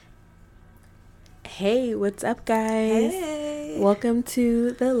Hey, what's up, guys? Hey. Welcome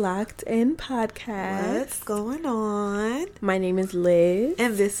to the Locked In podcast. What's going on? My name is Liz.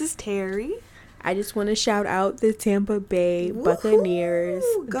 And this is Terry. I just want to shout out the Tampa Bay Woohoo! Buccaneers.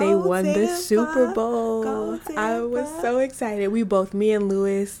 Go They won the Tampa! Super Bowl. Go I was Tampa! so excited. Me and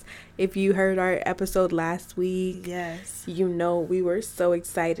Lewis, if you heard our episode last week, Yes. you know we were so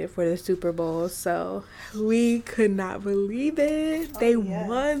excited for the Super Bowl. So we could not believe it. They yes.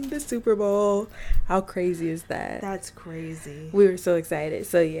 won the Super Bowl. How crazy is that? That's crazy. We were so excited.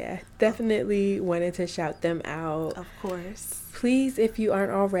 So yeah, definitely wanted to shout them out. Of course. Please, if you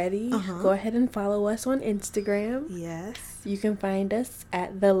aren't already, Uh-huh. go ahead and follow us on Instagram. Yes. You can find us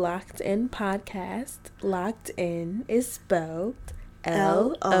at the Locked In Podcast. Locked In is spelled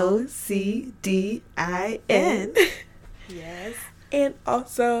LOCDIN. Yes. And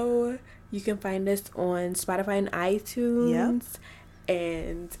also, you can find us on Spotify and iTunes.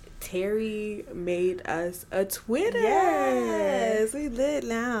 And Terry made us a Twitter. Yes. We lit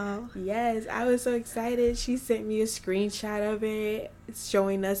now. Yes, I was so excited. She sent me a screenshot of it,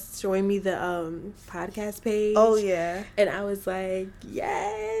 showing me the podcast page. Oh, yeah. And I was like,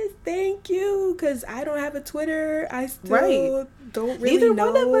 yes, thank you, because I don't have a Twitter. I still don't really Neither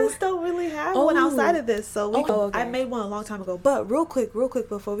know. one of us don't really have one outside of this. So okay. I made one a long time ago. But real quick,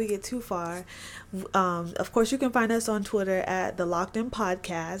 before we get too far, of course, you can find us on Twitter at the Locked In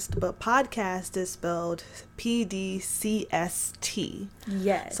Podcast. But podcast is spelled PDCST.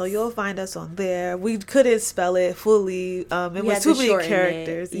 Yes. So you'll find us on there. We couldn't spell it fully. It was too many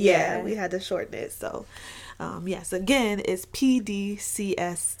characters. Yeah, we had to shorten it. So, yes, again, it's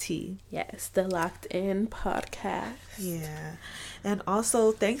PDCST. Yes, the Locked In Podcast. Yeah. And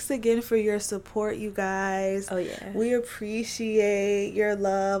also, thanks again for your support, you guys. Oh, yeah. We appreciate your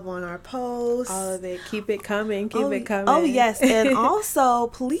love on our posts. All of it. Keep it coming. Keep it coming. Oh, yes. And also,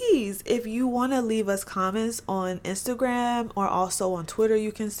 please, if you want to leave us comments on Instagram or also on Twitter,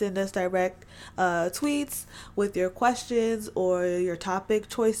 you can send us direct tweets with your questions or your topic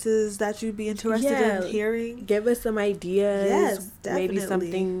choices that you'd be interested in hearing. Give us some ideas. Yes, definitely. Maybe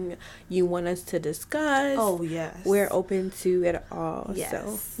something you want us to discuss. Oh, yes. We're open to it all. Yes.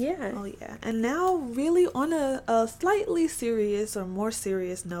 So, yeah. Oh, yeah. And now, really on a slightly serious or more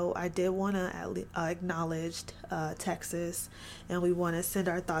serious note, I did want to acknowledge Texas. And we want to send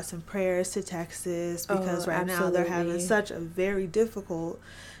our thoughts and prayers to Texas because right now they're having such a very difficult,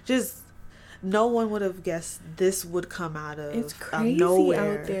 no one would have guessed this would come out of It's crazy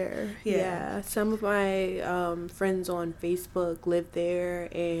nowhere out there. Yeah. Some of my friends on Facebook live there,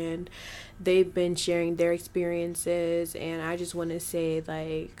 and they've been sharing their experiences. And I just want to say,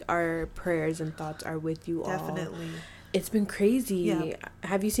 like, our prayers and thoughts are with you all. Definitely. It's been crazy. Yeah.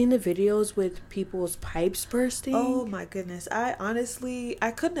 Have you seen the videos with people's pipes bursting? Oh my goodness. I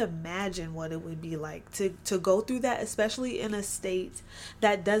couldn't imagine what it would be like to go through that, especially in a state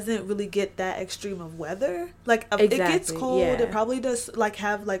that doesn't really get that extreme of weather. Like Exactly, it gets cold. yeah. It probably does like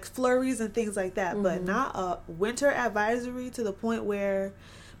have like flurries and things like that, but not a winter advisory to the point where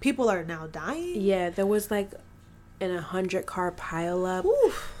people are now dying. Yeah, there was like an 100-car pileup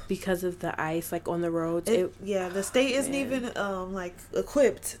because of the ice, like on the roads. The state isn't even like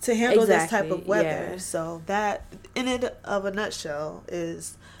equipped to handle this type of weather. Yeah. So that, in it of a nutshell,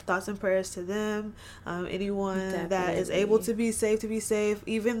 is thoughts and prayers to them. Anyone that is able to be safe.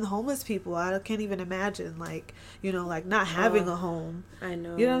 Even the homeless people, I can't even imagine like not having a home. I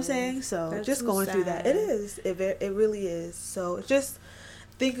know. You know what I'm saying? So That's just so going through that. It sad. is. It really is. So just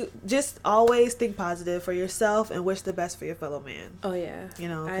always think positive for yourself and wish the best for your fellow man. Oh yeah.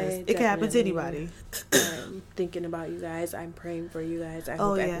 Because it can happen to anybody. I'm thinking about you guys. I'm praying for you guys. I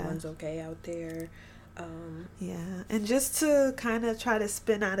hope everyone's okay out there. And just to kind of try to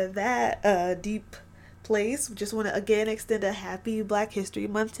spin out of that deep place, we just want to again extend a happy Black History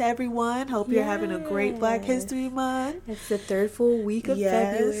Month to everyone. Hope you're having a great Black History Month. It's the third full week of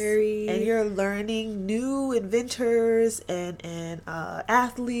February, and you're learning new inventors and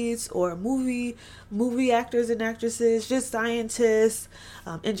athletes or movie actors and actresses, just scientists,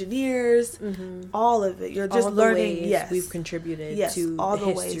 engineers, all of it. You're just learning. Yes, we've contributed to all the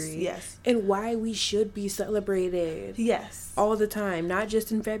history. Ways, yes, and why we should be celebrated. Yes, all the time, not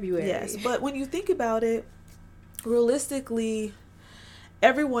just in February. Yes, but when you think about it, realistically,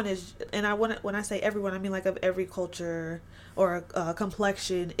 everyone is, and when I say everyone, I mean like of every culture or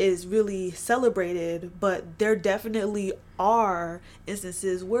complexion is really celebrated, but there definitely are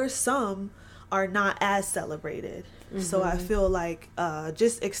instances where some are not as celebrated. So I feel like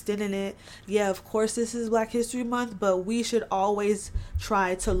just extending it. Yeah, of course, this is Black History Month, but we should always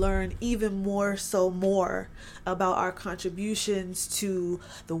try to learn even more about our contributions to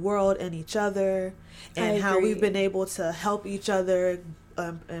the world and each other, and how we've been able to help each other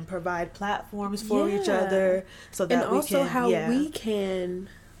and provide platforms for each other, so that and also how we can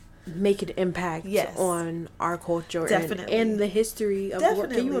make an impact on our culture and the history of the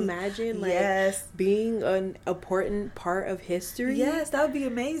world. Can you imagine being an important part of history? Yes, that would be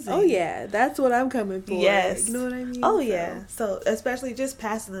amazing. Oh yeah, that's what I'm coming for. Yes, you know what I mean. Oh yeah, so especially just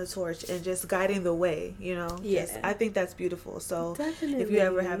passing the torch and just guiding the way, I think that's beautiful. So definitely, if you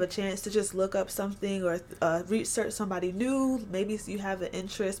ever have a chance to just look up something or research somebody new, maybe you have an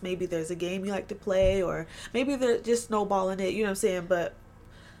interest, maybe there's a game you like to play, or maybe they're just snowballing it, you know what I'm saying? But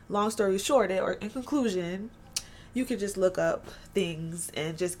long story short, or in conclusion, you could just look up things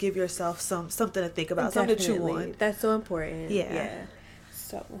and just give yourself something to think about, something to chew on. That's so important. Yeah.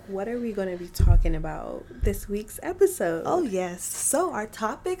 So what are we going to be talking about this week's episode? Oh, yes. So our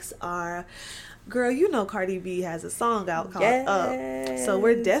topics are, girl, Cardi B has a song out called Up. So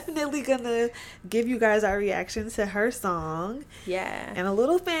we're definitely going to give you guys our reaction to her song. Yeah. And a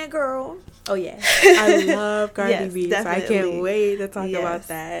little fangirl. Oh, yeah. I love Cardi B. Definitely. So I can't wait to talk about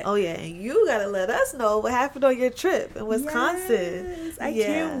that. Oh, yeah. And you got to let us know what happened on your trip in Wisconsin. Yes. I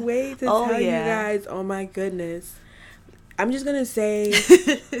can't wait to tell you guys. Oh, my goodness. I'm just going to say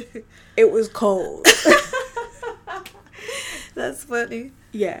it was cold. That's funny.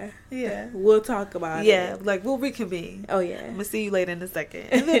 Yeah. We'll talk about it. Yeah, like we'll reconvene. Oh, yeah. I'm going to see you later in a second.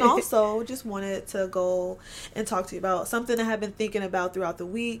 And then also just wanted to go and talk to you about something I have been thinking about throughout the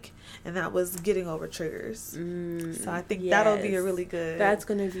week, and that was getting over triggers. So I think that'll be a really good That's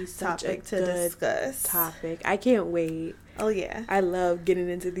going to be such topic to discuss. Topic. I can't wait. Oh, yeah. I love getting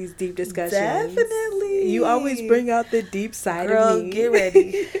into these deep discussions. Definitely. You always bring out the deep side of me. Get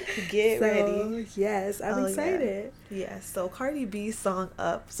ready. Get ready. Yes, I'm excited. Yes. So Cardi B's song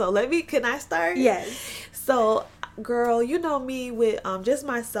Up. So can I start? Yes. So, girl, you know me with just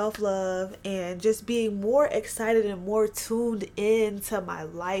my self-love and just being more excited and more tuned into my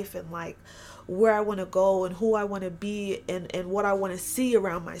life and like where I want to go and who I want to be and what I want to see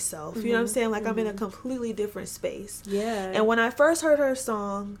around myself. You know what I'm saying? Like I'm in a completely different space. Yeah. And when I first heard her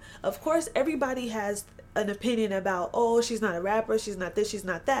song, of course, everybody has an opinion about, oh, she's not a rapper, she's not this, she's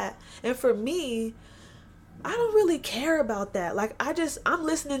not that. And for me, I don't really care about that. Like I'm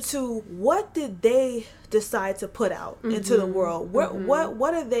listening to what did they decide to put out into the world?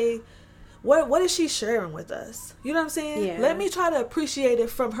 What are they? What is she sharing with us? You know what I'm saying? Yeah. Let me try to appreciate it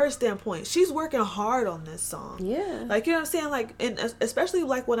from her standpoint. She's working hard on this song. Yeah. Like, you know what I'm saying? Like, and especially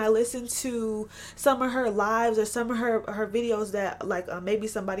like when I listen to some of her lives or some of her videos that like maybe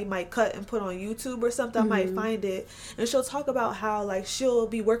somebody might cut and put on YouTube or something, I might find it. And she'll talk about how like she'll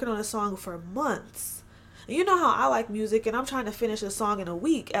be working on a song for months. You know how I like music, and I'm trying to finish a song in a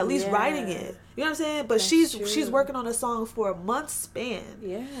week, at least writing it. You know what I'm saying? But she's working on a song for a month span.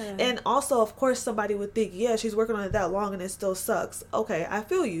 Yeah. And also, of course, somebody would think, yeah, she's working on it that long and it still sucks. Okay, I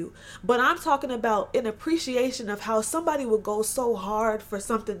feel you. But I'm talking about an appreciation of how somebody would go so hard for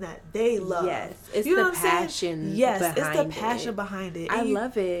something that they love. Yes. It's you know the passion. Yes, it's the passion behind it. I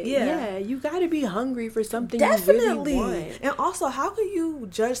love it. Yeah. You got to be hungry for something Definitely. you really want. And also, how can you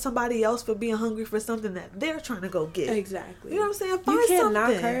judge somebody else for being hungry for something that they're trying to go get? Exactly. You know what I'm saying? Find you can't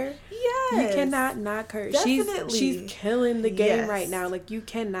something. knock her. Yes. You cannot knock her. Definitely. She's killing the game right now. Like you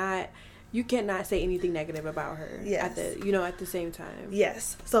cannot say anything negative about her. Yes. At the same time.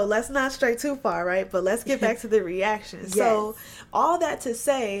 Yes. So let's not stray too far, right? But let's get back to the reaction. Yes. So all that to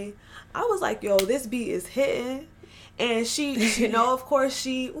say, I was like, yo, this beat is hitting. And she of course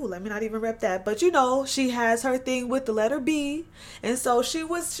let me not even rep that, but she has her thing with the letter B. And so she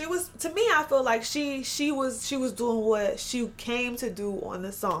was to me, I feel like she was doing what she came to do on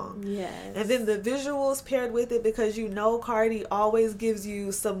the song. Yes. And then the visuals paired with it, because Cardi always gives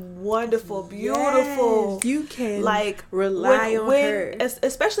you some wonderful, beautiful. Yes. You can rely on her.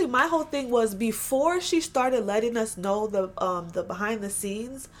 Especially my whole thing was before she started letting us know the behind the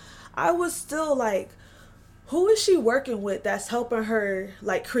scenes, I was still like, who is she working with that's helping her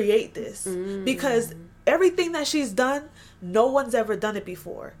like create this? Because everything that she's done, no one's ever done it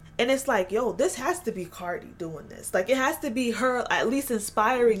before. And it's like, yo, this has to be Cardi doing this. Like, it has to be her at least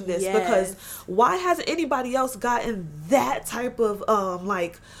inspiring this. Yes. Because why hasn't anybody else gotten that type of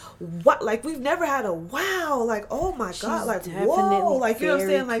we've never had a wow, like, oh my God, like, whoa, like, you know what I'm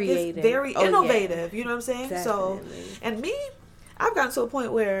saying? Like, creative. It's very innovative, you know what I'm saying? Definitely. So, and me, I've gotten to a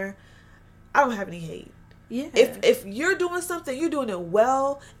point where I don't have any hate. Yeah. If you're doing something, you're doing it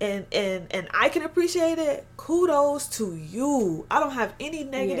well, and I can appreciate it, kudos to you. I don't have any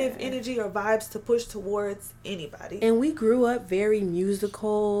negative energy or vibes to push towards anybody. And we grew up very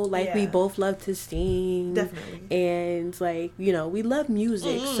musical. Like, we both love to sing. Definitely. And, like, you know, we love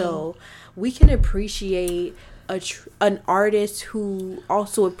music. So we can appreciate an artist who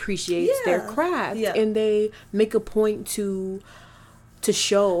also appreciates their craft. And they make a point to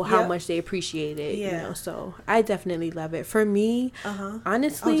show how much they appreciate it, you know. So I definitely love it. For me,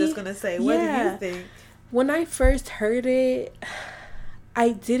 honestly, I was just gonna say, what do you think? When I first heard it, I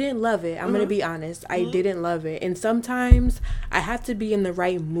didn't love it. I'm gonna be honest. I didn't love it, and sometimes I have to be in the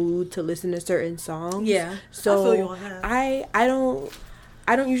right mood to listen to certain songs. Yeah, so I feel you on that.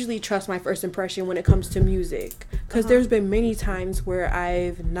 I don't usually trust my first impression when it comes to music, because there's been many times where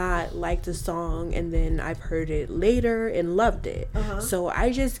I've not liked a song and then I've heard it later and loved it. So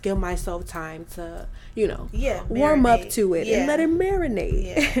I just give myself time to, you know, warm up to it and let it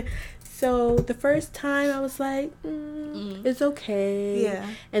marinate. So the first time I was like, it's okay. Yeah.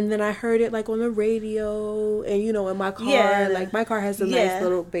 And then I heard it like on the radio and, you know, in my car. Like, my car has a nice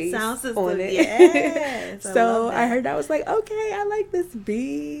little bass on it. Yes. So I heard that. I was like, okay, I like this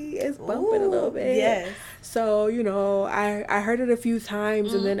beat. It's bumping a little bit. Yes. So, you know, I heard it a few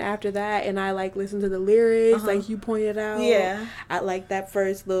times, and then after that, and I like listened to the lyrics, like you pointed out. Yeah. I like that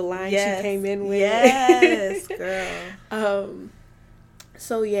first little line she came in with. Yes, girl.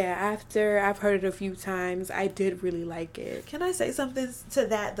 So yeah, after I've heard it a few times, I did really like it. Can I say something to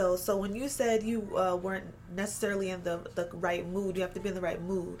that though? So when you said you weren't necessarily in the right mood, you have to be in the right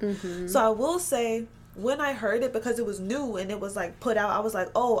mood. So I will say, when I heard it, because it was new and it was like put out, I was like,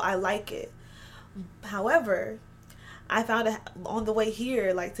 oh, I like it. However, I found it on the way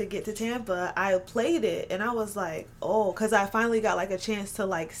here, like to get to Tampa, I played it and I was like, oh, because I finally got like a chance to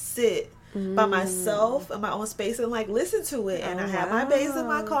like sit by myself in my own space and like listen to it, and I had my bass in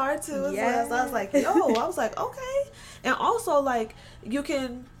my car too as well. So I was like, yo, I was like, okay. And also, like, you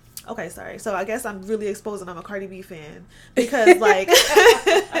can, okay, sorry, so I guess I'm really exposing I'm a Cardi B fan, because like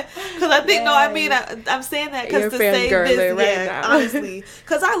because I think no, I mean, I'm saying that because to say this right now. Honestly,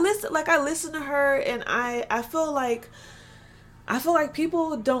 because I listen to her, and I feel like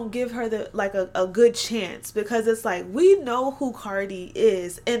people don't give her a good chance, because it's like, we know who Cardi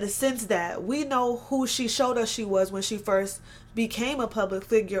is in the sense that we know who she showed us she was when she first became a public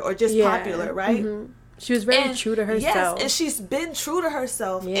figure or just popular, right? She was very true to herself. Yes, and she's been true to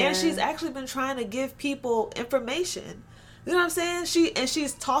herself, and she's actually been trying to give people information. You know what I'm saying?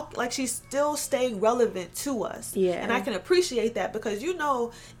 She's talked like she's still staying relevant to us. Yeah, and I can appreciate that, because you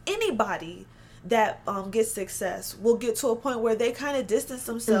know, anybody that gets success will get to a point where they kind of distance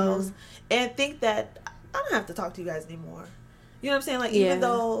themselves and think that I don't have to talk to you guys anymore. You know what I'm saying? Like, even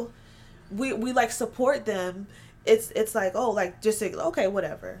though we like support them, it's like, oh, like, just say, okay,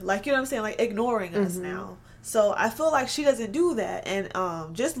 whatever. Like, you know what I'm saying? Like, ignoring us now. So I feel like she doesn't do that.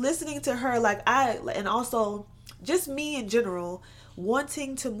 And just listening to her, like, and also just me in general,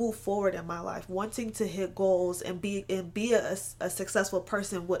 wanting to move forward in my life, wanting to hit goals and be a successful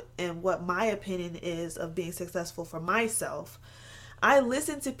person, what my opinion is of being successful for myself. I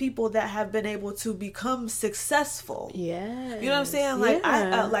listen to people that have been able to become successful. Yeah, you know what I'm saying? Like,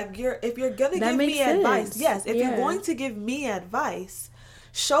 if you're gonna give me advice, if you're going to give me advice,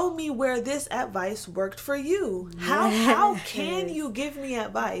 show me where this advice worked for you. How can you give me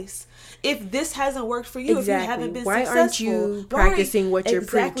advice if this hasn't worked for you? If you haven't been successful, why aren't you practicing what you're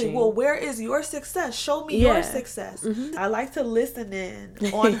preaching? Well, where is your success? Show me your success. I like to listen in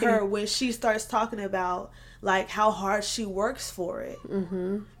on her when she starts talking about like how hard she works for it. You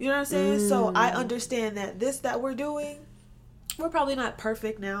know what I'm saying? So I understand that we're doing, we're probably not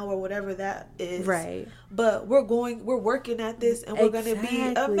perfect now or whatever that is. Right. But we're working at this, and we're going to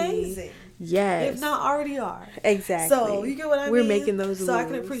be amazing. Yes. If not already are. Exactly. So you get what I mean? We're making those moves. So I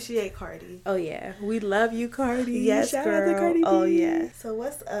can appreciate Cardi. Oh yeah. We love you, Cardi. Yes, Shout girl. out to Cardi B. Oh yeah. So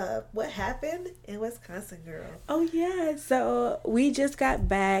what's up? What happened in Wisconsin, girl? Oh yeah. So we just got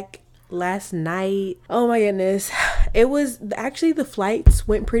back last night. Oh my goodness. It was actually, the flights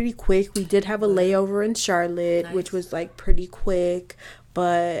went pretty quick. We did have a layover in Charlotte, which was like pretty quick.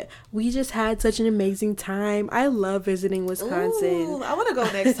 But we just had such an amazing time. I love visiting Wisconsin. Ooh, I want to go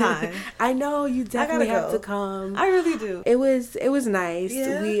next time. I know, you definitely have to come. I really do. It was nice.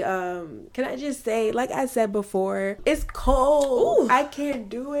 Yeah. We can I just say, like I said before, it's cold. Ooh. I can't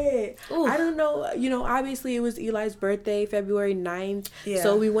do it. Ooh. I don't know. You know, obviously it was Eli's birthday, February 9th. Yeah.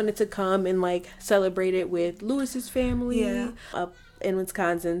 So we wanted to come and like celebrate it with Lewis's family. Yeah. in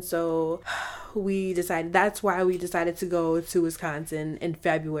Wisconsin. So that's why we decided to go to Wisconsin in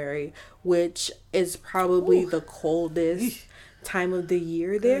February, which is probably the coldest time of the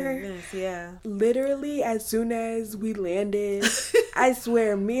year there. Goodness, yeah. Literally, as soon as we landed, I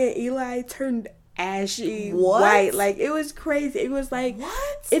swear, me and Eli turned ashy white. Like, it was crazy. It was like,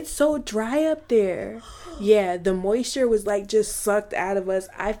 what? It's so dry up there. Yeah, the moisture was like just sucked out of us.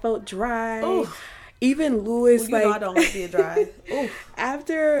 I felt dry. Oof. Even Lewis, well, I don't like being dry.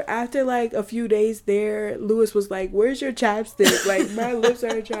 after like a few days there, Lewis was like, "Where's your chapstick?" Like, my lips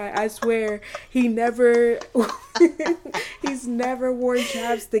are dry. I swear, he's never worn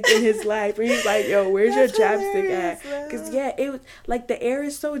chapstick in his life. And he's like, "Yo, where's your chapstick at?" Because it was like the air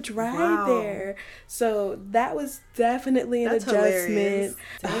is so dry there. So that was definitely an adjustment.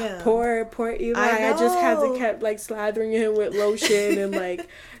 Poor Eli. I just had to kept like slathering him with lotion and like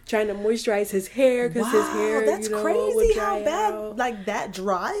trying to moisturize his hair because his hair, that's crazy would dry how bad out. Like that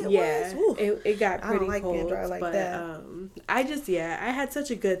dry it was. It got pretty I don't like cold, being dry like but that. I had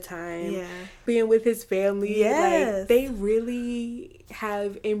such a good time being with his family. Yes. Like, they really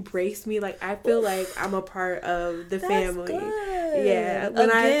have embraced me. Like, I feel like I'm a part of the family. Good. Yeah.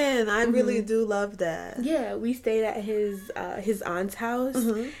 I really do love that. Yeah, we stayed at his aunt's house,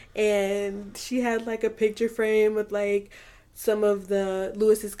 and she had like a picture frame with like some of the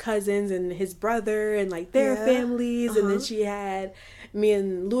Lewis's cousins and his brother and like their families, and then she had me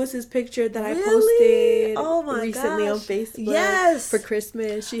and Lewis's picture that I posted recently on Facebook for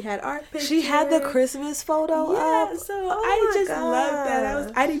Christmas. She had our picture. She had the Christmas photo up. So I just loved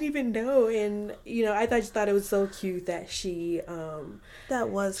that. I didn't even know, and I just thought it was so cute that she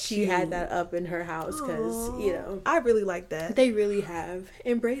she had that up in her house because I really like that. They really have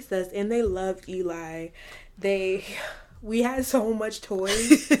embraced us, and they love Eli. We had so much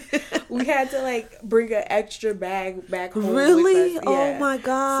toys. We had to like bring an extra bag back home. Really? With us. Oh my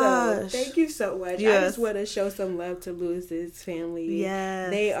gosh. So thank you so much. Yes. I just want to show some love to Lewis's family.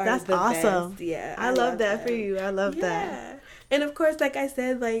 Yes. They are That's the awesome. best. Yeah. I love that for you. I love that. And of course, like I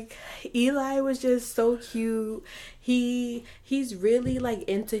said, like Eli was just so cute. He's really like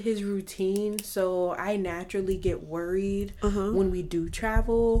into his routine, so I naturally get worried when we do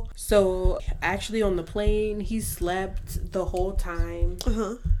travel. So actually on the plane, he slept the whole time.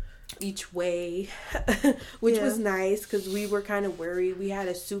 Each way, which was nice because we were kind of worried. We had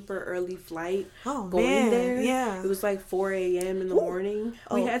a super early flight going there. Yeah, it was like 4 a.m. in the morning.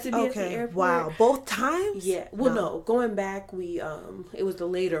 We had to be at the airport. Wow, both times? Yeah. Well, no, going back we it was the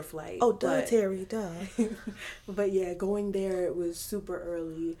later flight. Oh, Terry, But yeah, going there it was super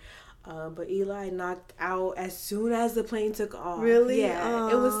early. But Eli knocked out as soon as the plane took off. Really?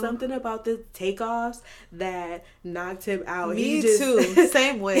 Yeah. It was something about the takeoffs that knocked him out. Me too.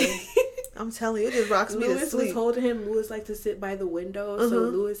 Same way. I'm telling you, it just rocks me to sleep. Lewis was holding him. Lewis liked to sit by the window, so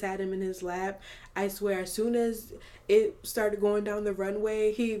Lewis had him in his lap. I swear, as soon as it started going down the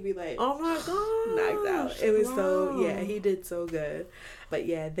runway, he'd be like, "Oh my god!" knocked out. It was he did so good. But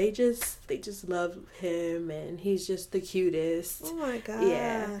yeah, they just love him, and he's just the cutest. Oh my gosh.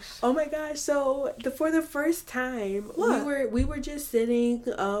 Yeah. Oh my gosh. So for the first time, we were just sitting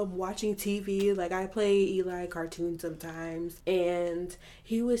watching TV. Like, I play Eli cartoons sometimes, and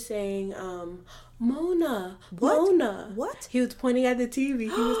he was saying Mona. What? He was pointing at the TV. He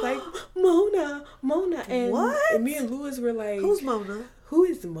was like, Mona. And me and Lewis were like, who's Mona? Who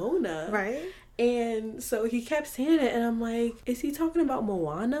is Mona? Right. And so he kept saying it, and I'm like, is he talking about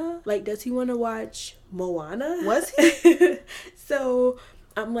Moana? Like, does he want to watch Moana? Was he? So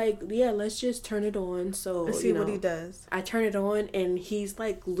I'm like, yeah, let's just turn it on. So let's see what he does. I turn it on, and he's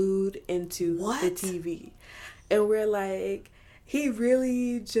like glued into the TV. And we're like, he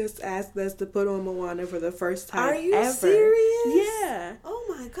really just asked us to put on Moana for the first time. Are you ever. serious? Yeah. Oh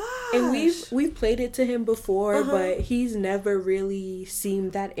my gosh. And we've played it to him before, but he's never really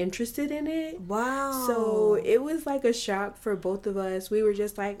seemed that interested in it. Wow. So it was like a shock for both of us. We were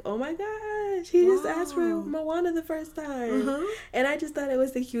just like, oh my gosh, he just asked for Moana the first time. And I just thought it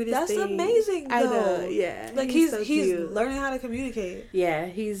was the cutest thing. That's amazing, though. I know, yeah. Like, he's learning how to communicate. Yeah,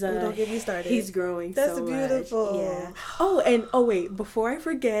 he's don't get me started. He's growing. That's so beautiful. Much. Yeah. Oh wait, before I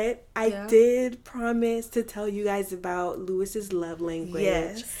forget, I did promise to tell you guys about Lewis's love language.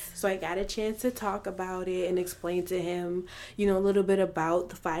 Yes. So I got a chance to talk about it and explain to him, a little bit about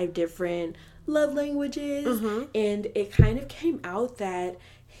the 5 different love languages. And it kind of came out that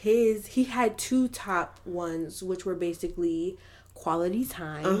he had 2 top ones, which were basically quality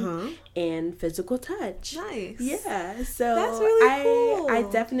time and physical touch. Nice. Yeah. So that's really cool. I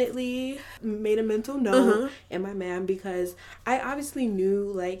definitely made a mental note in my man, because I obviously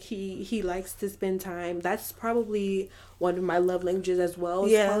knew like he likes to spend time. That's probably one of my love languages as well,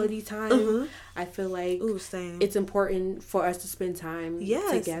 is quality time. I feel like it's important for us to spend time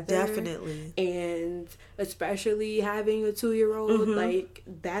together. Definitely. And especially having a 2-year-old, like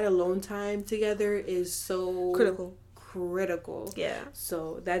that alone time together is so critical. Yeah.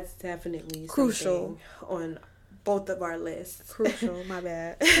 So that's definitely crucial on both of our lists. Crucial. My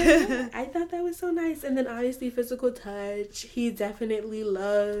bad. I thought that was so nice. And then obviously physical touch. He definitely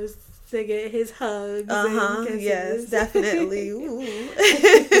loves to get his hugs and kisses. Yes, definitely.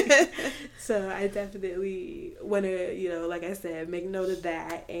 So I definitely want to, you know, like I said, make note of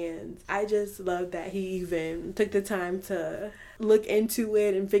that. And I just love that he even took the time to look into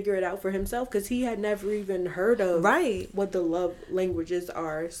it and figure it out for himself, because he had never even heard of what the love languages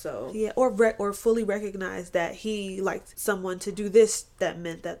are. So yeah, or fully recognize that he liked someone to do this that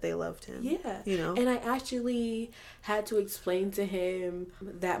meant that they loved him. Yeah, you know. And I actually had to explain to him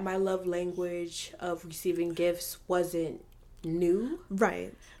that my love language of receiving gifts wasn't new,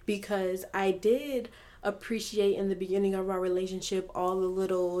 right? Because I did appreciate in the beginning of our relationship all the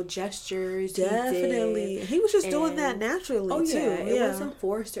little gestures. Definitely. He was just doing that naturally too. It wasn't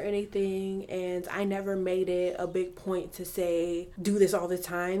forced or anything, and I never made it a big point to say do this all the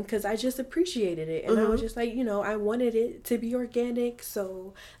time, because I just appreciated it, and I was just like, you know, I wanted it to be organic.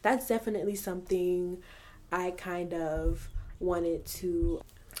 So that's definitely something I kind of wanted to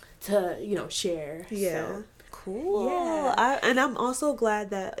you know, share. So. Cool. Yeah. And I'm also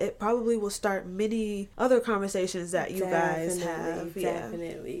glad that it probably will start many other conversations that you guys have.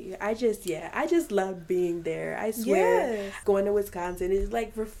 Definitely. I just love being there. I swear, going to Wisconsin, it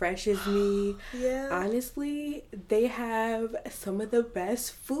like refreshes me. Yeah. Honestly, they have some of the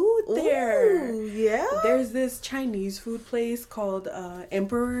best food there. Ooh, yeah. There's this Chinese food place called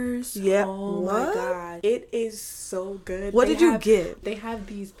Emperor's. Yeah. Oh my God. It is so good. What did you get? They have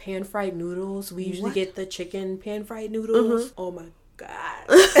these pan-fried noodles. We usually get the chicken pan-fried noodles. Oh my God.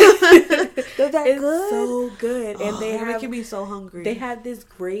 They're that it's good? So good. And they're making me so hungry. They have this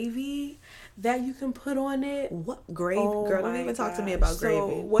gravy that you can put on it. What gravy? Girl, don't even talk to me about gravy. So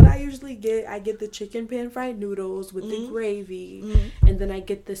what I usually get, I get the chicken pan-fried noodles with the gravy, and then I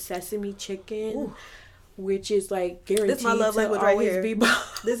get the sesame chicken. Ooh. Which is like guaranteed this is my love language right here.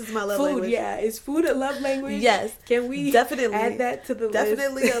 This is my love language. Yeah, is food a love language? Yes. Can we definitely add that to the list?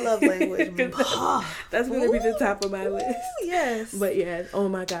 Definitely a love language. That's going to be the top of my list. Yes. But yeah, oh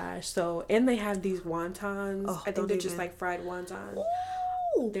my gosh. So, and they have these wontons. I think they're just like fried wontons.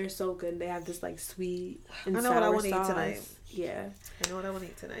 Ooh. They're so good. They have this like sweet and sour sauce. I know what I want to eat tonight. Yeah. I know what I want to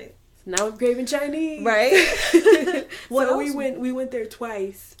eat tonight. Now we're craving Chinese. Right. So we went there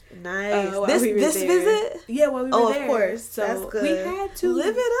twice. Nice. This visit? Yeah, while we were there. Oh, of course. So that's good. We had to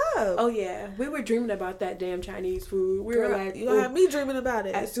live it up. Oh yeah, we were dreaming about that damn Chinese food. We were like, you had me dreaming about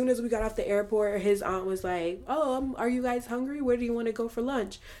it. As soon as we got off the airport, his aunt was like, "Oh, are you guys hungry? Where do you want to go for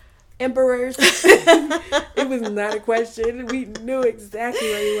lunch?" Emperor's. It was not a question. We knew exactly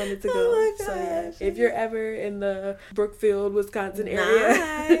where we wanted to go. Oh my gosh. So yeah, if you're ever in the Brookfield, Wisconsin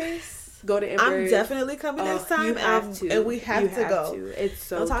area, go to Emperor's. I'm definitely coming next time. And we have to go. It's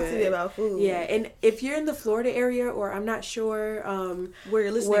so Don't talk good. to me about food. Yeah, and if you're in the Florida area, or I'm not sure where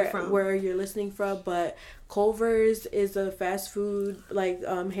you're listening from, but Culver's is a fast food like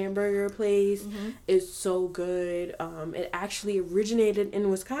hamburger place. It's so good. It actually originated in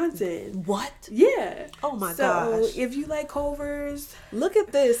Wisconsin. What? Yeah. Oh my So gosh. if you like Culver's, look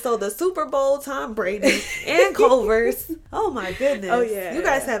at this. So the Super Bowl, Tom Brady and Culver's. Oh my goodness. Oh yeah. You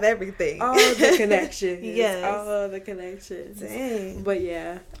guys have everything. All the connections. Yes. All the connections. Dang. But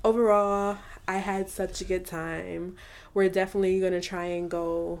yeah, overall, I had such a good time. We're definitely going to try and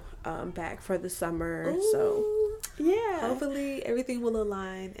go back for the summer. Ooh. So, yeah. Hopefully everything will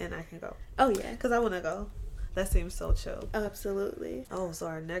align and I can go. Oh, yeah. Because I want to go. That seems so chill. Absolutely. Oh, so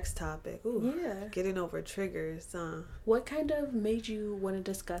our next topic. Ooh, yeah. Getting over triggers. What kind of made you want to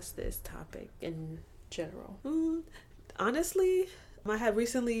discuss this topic in general? Honestly, I had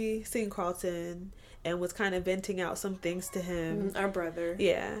recently seen Carlton and was kind of venting out some things to him. Our brother.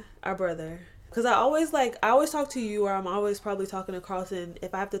 Yeah, our brother. Because I always talk to you, or I'm always probably talking to Carlton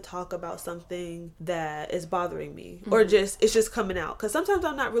if I have to talk about something that is bothering me, or it's just coming out. Because sometimes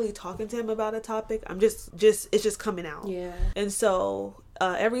I'm not really talking to him about a topic. It's just coming out. Yeah. And so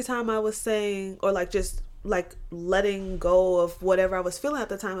every time I was saying, or like just like letting go of whatever I was feeling at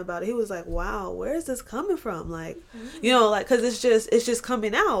the time about it, he was like, wow, where is this coming from? Like, you know, like, cause it's just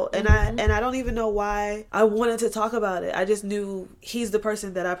coming out. And I don't even know why I wanted to talk about it. I just knew he's the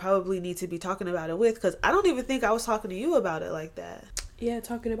person that I probably need to be talking about it with. Cause I don't even think I was talking to you about it like that. Yeah,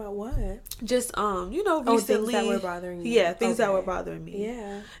 talking about what? Just you know, recently, things that were bothering you. Yeah, things that were bothering me.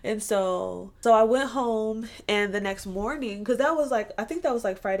 Yeah. And so I went home, and the next morning, because that was like, I think that was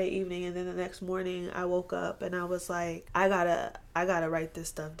like Friday evening, and then the next morning I woke up and I was like, I gotta write this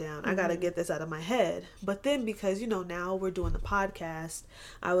stuff down. I gotta get this out of my head. But then, because, you know, now we're doing the podcast,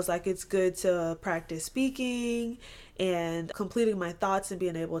 I was like, it's good to practice speaking and completing my thoughts and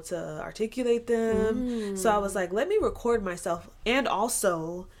being able to articulate them. So I was like, let me record myself. And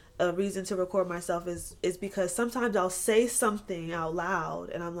also, a reason to record myself is because sometimes I'll say something out loud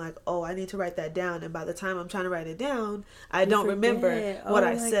and I'm like, oh, I need to write that down. And by the time I'm trying to write it down, I don't remember what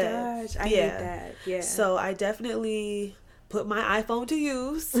I said. Gosh, I hate that. Yeah. So I definitely put my iPhone to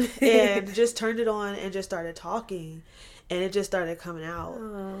use and just turned it on and just started talking. And it just started coming out.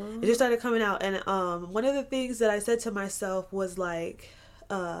 Aww. It just started coming out. And one of the things that I said to myself was like,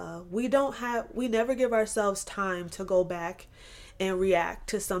 we never give ourselves time to go back and react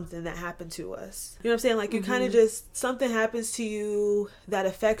to something that happened to us. You know what I'm saying? Like, you kind of just, something happens to you that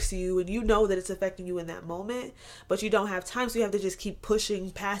affects you, and you know that it's affecting you in that moment, but you don't have time, so you have to just keep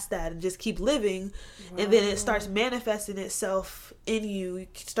pushing past that and just keep living. Wow. And then it starts manifesting itself in you. You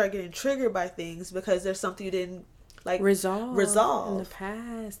start getting triggered by things because there's something you didn't like resolve in the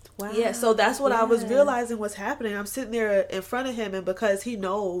past. Wow. Yeah, so that's what I was realizing was happening. I'm sitting there in front of him, and because he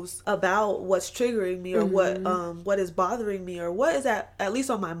knows about what's triggering me or what is bothering me or what is at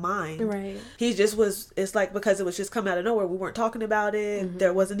least on my mind, right? He just was. It's like, because it was just coming out of nowhere. We weren't talking about it.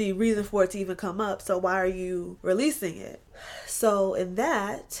 There wasn't any reason for it to even come up. So why are you releasing it? So in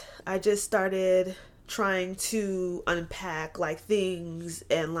that, I just started trying to unpack like things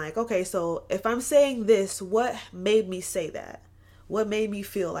and like, okay, so if I'm saying this, what made me say that? What made me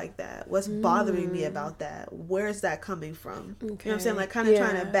feel like that? What's bothering me about that? Where's that coming from? Okay. You know what I'm saying? Like, kind of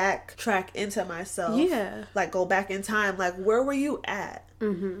trying to backtrack into myself. Yeah. Like, go back in time. Like, where were you at?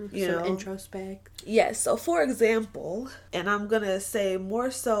 You know? Introspect. Yes. So, for example, and I'm going to say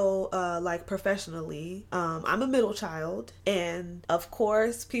more so like professionally, I'm a middle child. And, of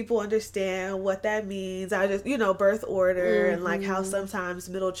course, people understand what that means. I just, you know, birth order and like how sometimes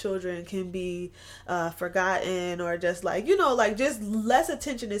middle children can be forgotten or just like, you know, like just less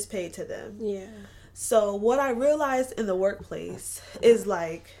attention is paid to them. Yeah. So what I realized in the workplace is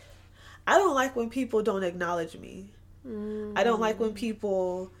like, I don't like when people don't acknowledge me. I don't like when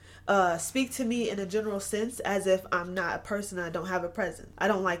people speak to me in a general sense as if I'm not a person, I don't have a presence. I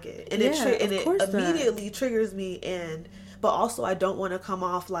don't like it. And it immediately triggers me, but also I don't want to come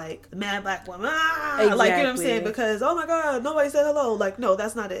off like mad black woman. Exactly. Like, you know what I'm saying? Because, oh my God, nobody said hello. Like, no,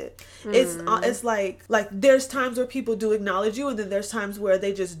 that's not it. It's like there's times where people do acknowledge you, and then there's times where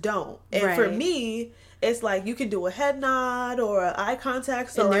they just don't. And for me, it's like you can do a head nod or an eye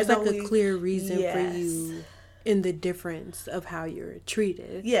contact. So and there's like a clear reason for you in the difference of how you're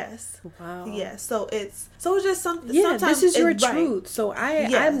treated. Yes. Wow. Yes. So it's just something. Yeah, this is your truth. So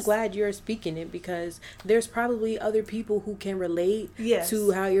I'm glad you're speaking it, because there's probably other people who can relate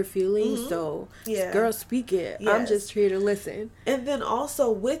to how you're feeling. So girl, speak it. Yes. I'm just here to listen. And then also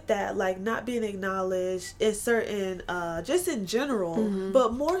with that, like not being acknowledged is certain, just in general,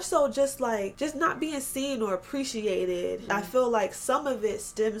 but more so just not being seen or appreciated. I feel like some of it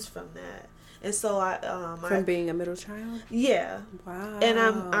stems from that. And so from being a middle child? Yeah. Wow. And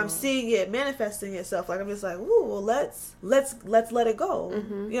I'm seeing it manifesting itself. Like, I'm just like, ooh, well, let's let it go. You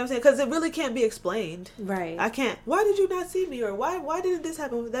know what I'm saying? Because it really can't be explained. Right. I can't. Why did you not see me? Or why didn't this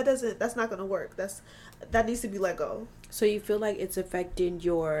happen? That's not going to work. That needs to be let go. So you feel like it's affecting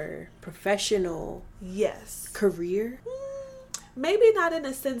your professional career? Maybe not in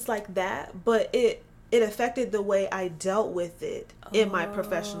a sense like that, but it affected the way I dealt with it in my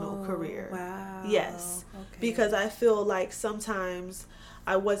professional career. Wow. Yes. Okay. Because I feel like sometimes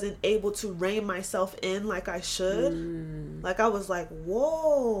I wasn't able to rein myself in like I should. Like, I was like,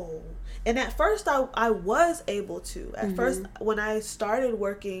 whoa. And at first I was able to. At first, when I started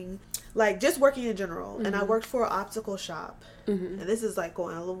working, like just working in general, and I worked for an optical shop. And this is like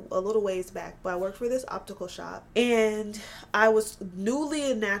going a little ways back, but I worked for this optical shop, and I was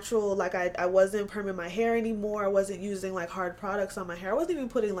newly natural. Like I wasn't perming my hair anymore. I wasn't using like hard products on my hair. I wasn't even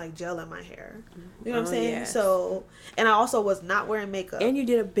putting like gel in my hair. You know what I'm saying? Yes. So, and I also was not wearing makeup. And you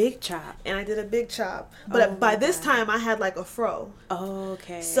did a big chop. And I did a big chop. But by this time I had like a fro. Oh,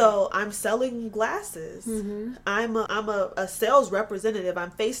 okay. So I'm selling glasses. I'm a sales representative.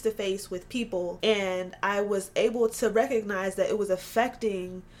 I'm face to face face with people, and I was able to recognize that it was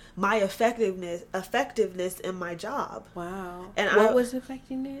affecting my effectiveness in my job. Wow. And what was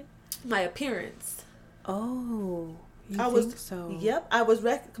affecting it? My appearance. Oh, you I think was so? Yep, I was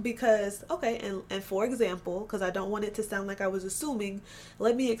because okay, and for example, because I don't want it to sound like I was assuming,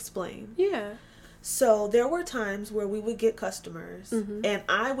 let me explain. Yeah. So there were times where we would get customers, and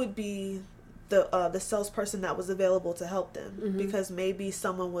I would be the salesperson that was available to help them, because maybe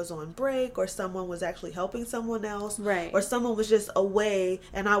someone was on break, or someone was actually helping someone else, Right. or someone was just away,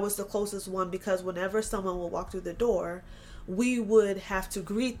 and I was the closest one, because whenever someone would walk through the door, we would have to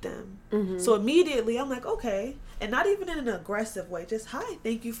greet them. So immediately I'm like, okay, and not even in an aggressive way, just, hi,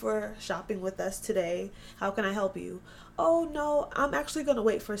 thank you for shopping with us today. How can I help you? Oh no, I'm actually going to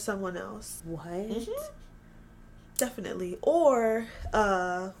wait for someone else. What? Definitely. Or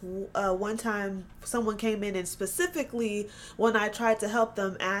one time someone came in, and specifically when I tried to help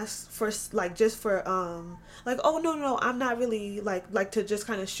them, asked for like, just for like, oh no, I'm not really like to just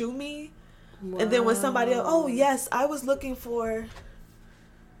kind of shoo me. Wow. And then when somebody else, oh yes, I was looking for,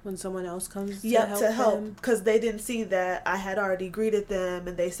 when someone else comes to help, them. because they didn't see that I had already greeted them,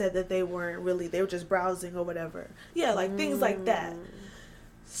 and they said that they weren't really, they were just browsing or whatever. Yeah, like things like that.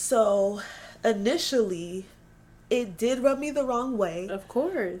 So initially it did rub me the wrong way. Of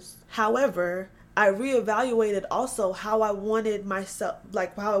course. However, I reevaluated also how I wanted myself,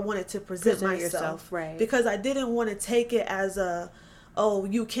 like how I wanted to present myself. Yourself, right. Because I didn't want to take it as a, oh,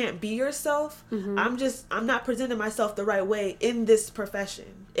 you can't be yourself. I'm not presenting myself the right way in this profession.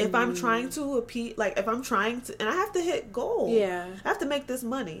 If I'm trying to appeal, like if I'm trying to, and I have to hit goal. Yeah. I have to make this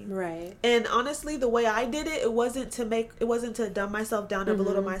money. Right. And honestly, the way I did it, it wasn't to dumb myself down or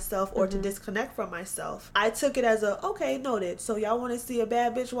belittle myself, or to disconnect from myself. I took it as a, okay, noted. So y'all want to see a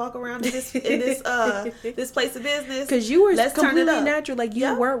bad bitch walk around in this this place of business? Because you were Let's completely turn it up. natural. Like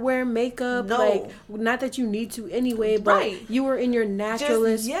you weren't wearing makeup. No. Like, not that you need to anyway, but Right. you were in your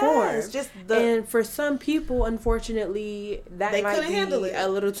naturalist form. And for some people, unfortunately, that They might couldn't be handle it. a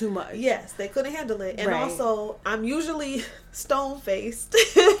little too much. Yes, they couldn't handle it. And Right. also, I'm usually stone-faced.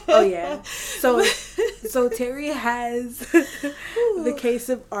 Oh yeah. So Terry has the case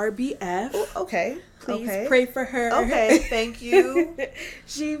of RBF. Okay. Please pray for her. Okay, thank you.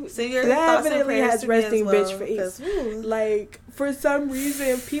 She Send your thoughts and definitely prayers has to me as resting well, bitch face. 'cause, ooh. Like, for some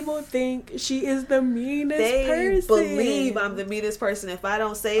reason, people think she is the meanest They person. believe I'm the meanest person. If I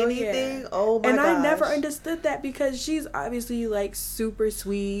don't say anything, oh my god. And I never understood that, because she's obviously like super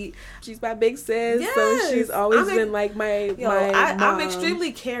sweet. She's my big sis, so she's always been like my mom. I'm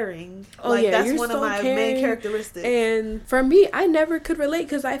extremely caring. Oh like, yeah, that's you're one so of my caring. main characteristics. And for me, I never could relate,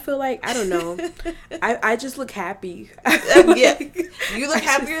 because I feel like, I don't know, I just look happy. Yeah, you look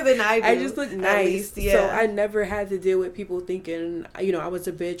happier than I do. I just look nice. Least, yeah. So I never had to deal with people thinking, I was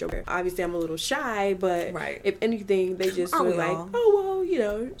a bitch. Or obviously, I'm a little shy, but if anything, they just were like, oh,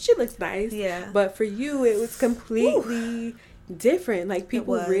 well, she looks nice. Yeah. But for you, it was completely different. Like,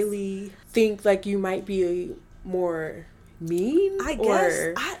 people really think like you might be more mean. I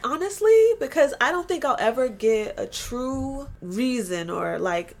guess I honestly, because I don't think I'll ever get a true reason, or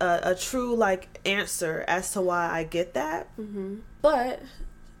like a true like answer as to why I get that. But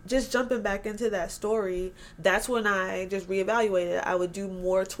just jumping back into that story, that's when I just reevaluated. I would do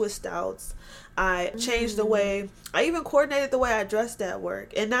more twist outs. I changed the way, I even coordinated the way I dressed at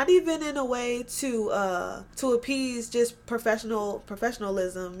work, and not even in a way to appease just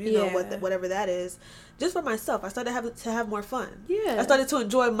professionalism, whatever that is. Just for myself, I started to have more fun. Yeah. I started to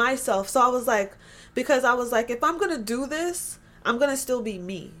enjoy myself. So I was like, because I was like, if I'm gonna do this, I'm gonna still be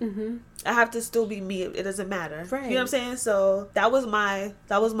me. I have to still be me. It doesn't matter. Right. You know what I'm saying? So that was my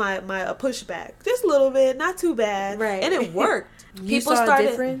pushback. Just a little bit, not too bad. Right. And it worked. People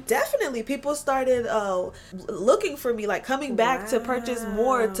started definitely people started looking for me, like coming back to purchase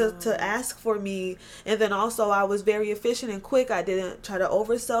more, to ask for me. And then also I was very efficient and quick. I didn't try to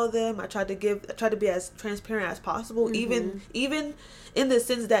oversell them. I tried to be as transparent as possible, even in the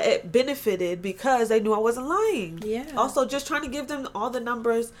sense that it benefited, because they knew I wasn't lying. Yeah. Also, just trying to give them all the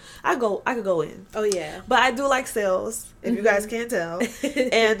numbers. I could go in. Oh yeah. But I do like sales, if you guys can't tell.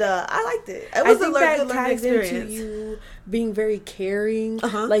 And I liked it. It I was think good that learning ties experience. into you being very caring.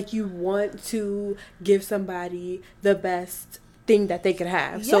 Like, you want to give somebody the best thing that they could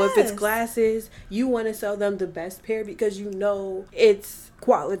have. So if it's Yes. glasses, you want to sell them the best pair because you know it's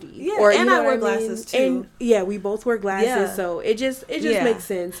quality. Yeah, or and you know I wear what mean? glasses too. And yeah, we both wear glasses, Yeah. so it just Yeah. makes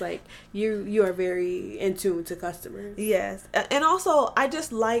sense. Like you are very in tune to customers. Yes. And also I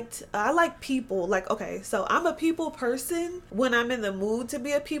like people. Like, okay, so I'm a people person when I'm in the mood to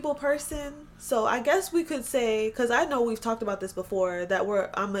be a people person. So I guess we could say, because I know we've talked about this before, that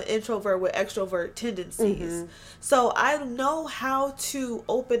I'm an introvert with extrovert tendencies. So I know how to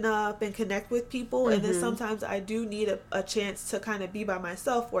open up and connect with people, and then sometimes I do need a chance to kind of be by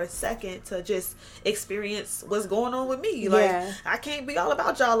myself for a second to just experience what's going on with me. Like, I can't be all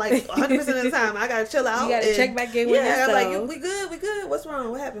about y'all like 100% of the time. I gotta chill out. You gotta check back in with yourself. Like, we good. What's wrong?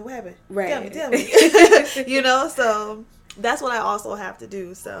 What happened? Right. Tell me. You know, so that's what I also have to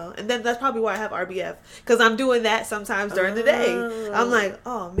do. So, and then that's probably why I have RBF, because I'm doing that sometimes during the day. I'm like,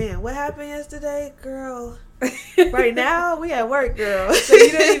 oh man, what happened yesterday, girl? Right now we at work, girl. So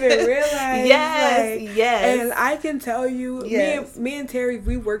you don't even realize. Yes. And I can tell you, me and Terry,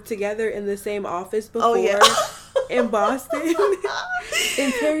 we worked together in the same office before. In Boston.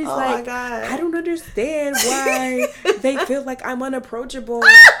 And Terry's like, I don't understand why they feel like I'm unapproachable.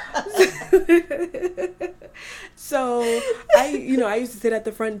 So I used to sit at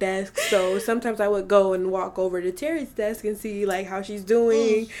the front desk, so sometimes I would go and walk over to Terry's desk and see like how she's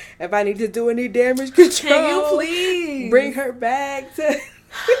doing, if I need to do any damage control. Can you please bring her back to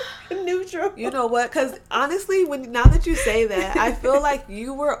neutral? You know what? Because honestly, now that you say that, I feel like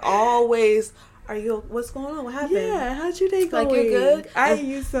you were always, what's going on? What happened? Yeah, how'd your day going? Like, you're good? I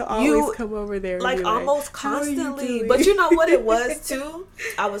used to always come over there and like be almost constantly. But you know what it was too?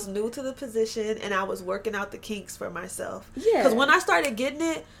 I was new to the position and I was working out the kinks for myself. Yeah. Because when I started getting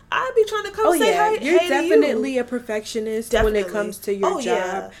it, I'd be trying to come say hi. You're definitely a perfectionist when it comes to your job.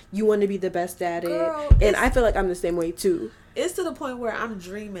 Yeah. You want to be the best at it. And I feel like I'm the same way too. It's to the point where I'm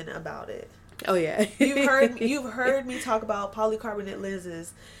dreaming about it. Oh yeah. You've heard me talk about polycarbonate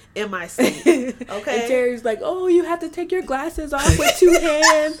lenses in my sleep. Okay. And Terry's like, oh, you have to take your glasses off with 2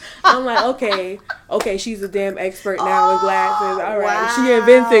 hands. I'm like, okay, she's a damn expert now with glasses. All right, she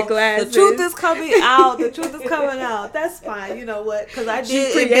invented glasses. The truth is coming out. That's fine. You know what? Because I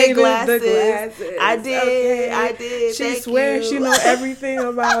did invent glasses. I did. She swears she know everything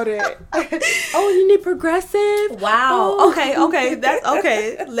about it. Oh, you need progressive? Wow. Oh. Okay. That's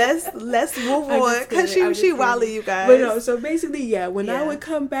okay. Let's move on, because she wildly, you guys. But no, so basically, when I would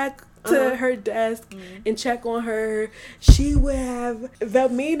come back to her desk and check on her, she would have the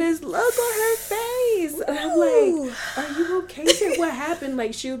meanest look on her face. And I'm like, are you okay? What happened?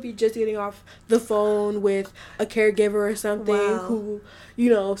 Like, she would be just getting off the phone with a caregiver or something who,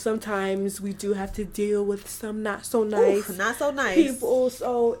 sometimes we do have to deal with some not so nice people,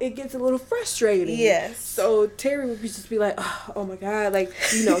 so it gets a little frustrating. Yes. So Terry would just be like, oh my God, like,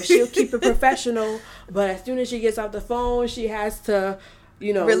 she'll keep it professional, but as soon as she gets off the phone, she has to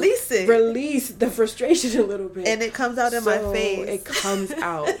release the frustration a little bit, and it comes out in my face. It comes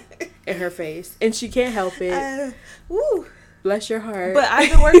out in her face, and she can't help it. Bless your heart. But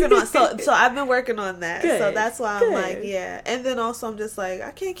I've been working on so I've been working on that. Good. So that's why I'm like, and then also I'm just like, I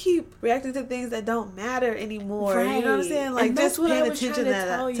can't keep reacting to things that don't matter anymore. Right. You know what I'm saying? Like, just paying attention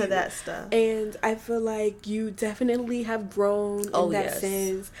to that stuff. And I feel like you definitely have grown in that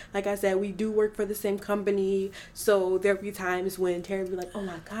sense. Like I said, we do work for the same company, so there'll be times when Terry will be like, oh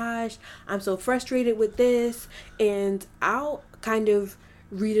my gosh, I'm so frustrated with this, and I'll kind of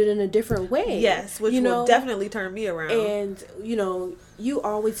read it in a different way. Yes, which will definitely turn me around. And, you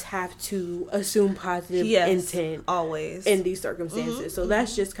always have to assume positive intent. Always. In these circumstances. So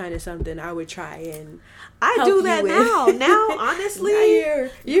that's just kind of something I would try and I do that now. Now, honestly. Now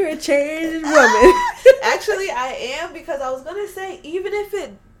you're a changed woman. Actually, I am, because I was going to say, even if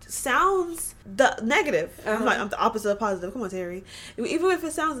it sounds negative, I'm the opposite of positive. Come on, Terry. Even if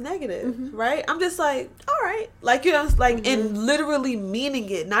it sounds negative, right? I'm just like, all right, like, and literally meaning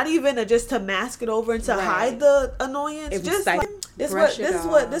it, not even just to mask it over and to hide the annoyance. It's just like, this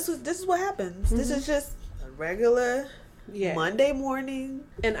is what happens. This is just a regular Monday morning.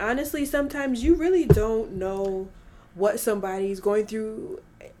 And honestly, sometimes you really don't know what somebody's going through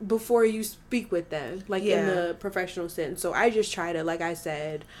before you speak with them, like in the professional sense. So I just try to, like I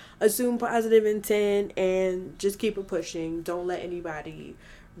said, assume positive intent and just keep it pushing. Don't let anybody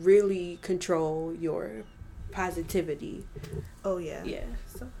really control your positivity. Oh yeah. Yeah.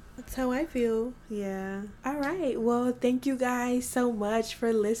 So that's how I feel. Yeah. All right. Well, thank you guys so much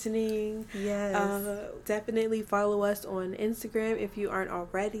for listening. Yes. Definitely follow us on Instagram if you aren't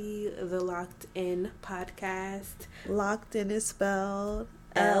already. The Locked In Podcast. Locked In is spelled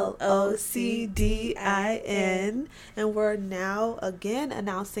LOCDIN. And we're now again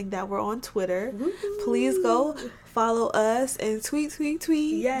announcing that we're on Twitter. Woo. Please go follow us and tweet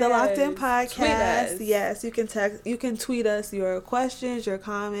yes. the Locked In Podcast. Yes, you can tweet us your questions, your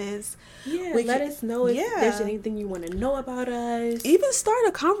comments. Yeah, let us know if there's anything you want to know about us. Even start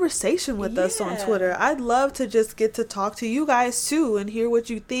a conversation with us on Twitter. I'd love to just get to talk to you guys too and hear what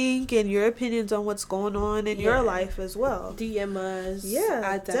you think and your opinions on what's going on in your life as well. DM us. Yeah,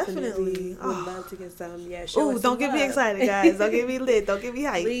 I definitely would love to get some. Yeah, show us don't get me excited, guys. Don't get me lit. Don't get me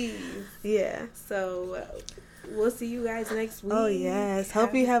hyped. Please. Yeah. So we'll see you guys next week. Oh yes.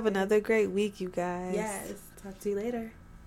 Hope you have another great week, you guys. Yes. Talk to you later.